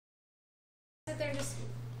there. Just.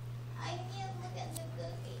 I can't look at the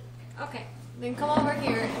cookie. Okay. Then come over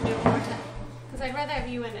here and do it one more time. Because I'd rather have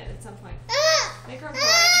you in it at some point. Make room for it.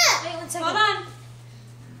 Wait 1 second. Hold on.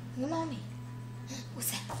 Your mommy.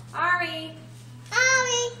 What's that? Ari.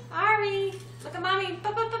 Ari. Look at mommy.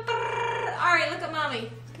 Ari, look at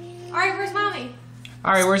mommy. Ari, where's mommy?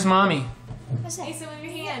 Ari, where's mommy? What's that? Asa, move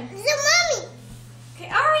your hand. It's a mommy. Okay,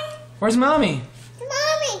 Ari. Where's mommy? It's a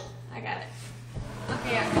mommy. I got it.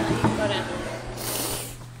 Okay, yeah, you can go down.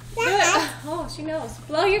 Do it. Oh, she knows.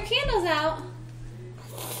 Blow your candles out.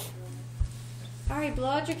 Ari, blow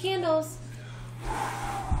out your candles.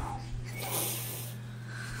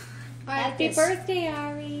 Happy birthday,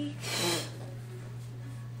 Ari.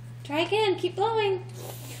 Try again. Keep blowing.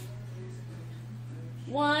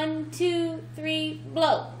 1, 2, 3,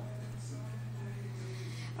 blow.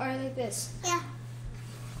 Or like this. Yeah.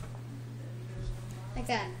 Like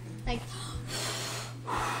that. Like.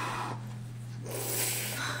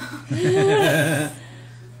 Yeah.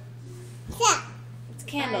 It's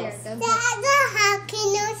candles. Don't That's how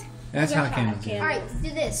candles. That's how candles. candles. Alright, let's do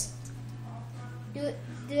this. Do it.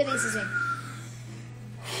 Do it, Ace's way.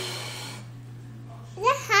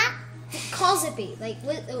 That's hot. Call Zippy. Like,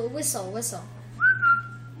 whistle. What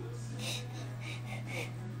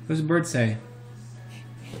does a bird say?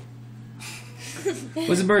 What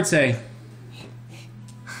does a bird say?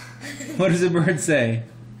 What does a bird say?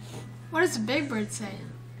 What does the big bird say?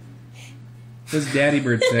 What does daddy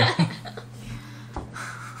bird say?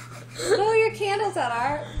 Blow your candles out,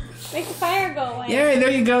 Art. Make the fire go away. Yeah,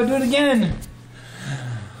 there you go. Do it again.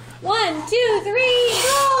 1, 2, 3,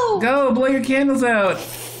 go! Go, blow your candles out.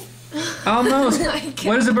 Almost.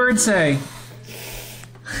 What does a bird say?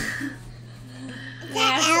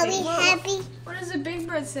 Are we happy? What does the big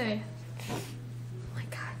bird say?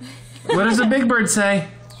 What does a big bird say?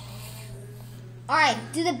 Alright,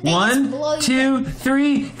 do the biggest blow 1, you 2,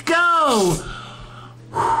 3, go!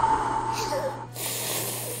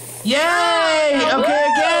 Yay! Okay,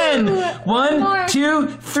 again. 1, 2,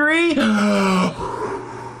 3,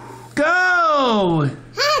 go!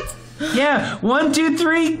 Hot. Yeah, 1, 2,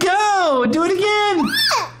 3, go! Do it again.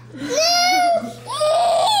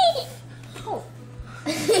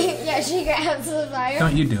 Yeah, she grabs the fire.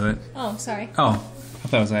 Don't you do it? Oh, sorry. Oh, I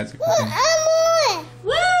thought it was Isaac. Okay.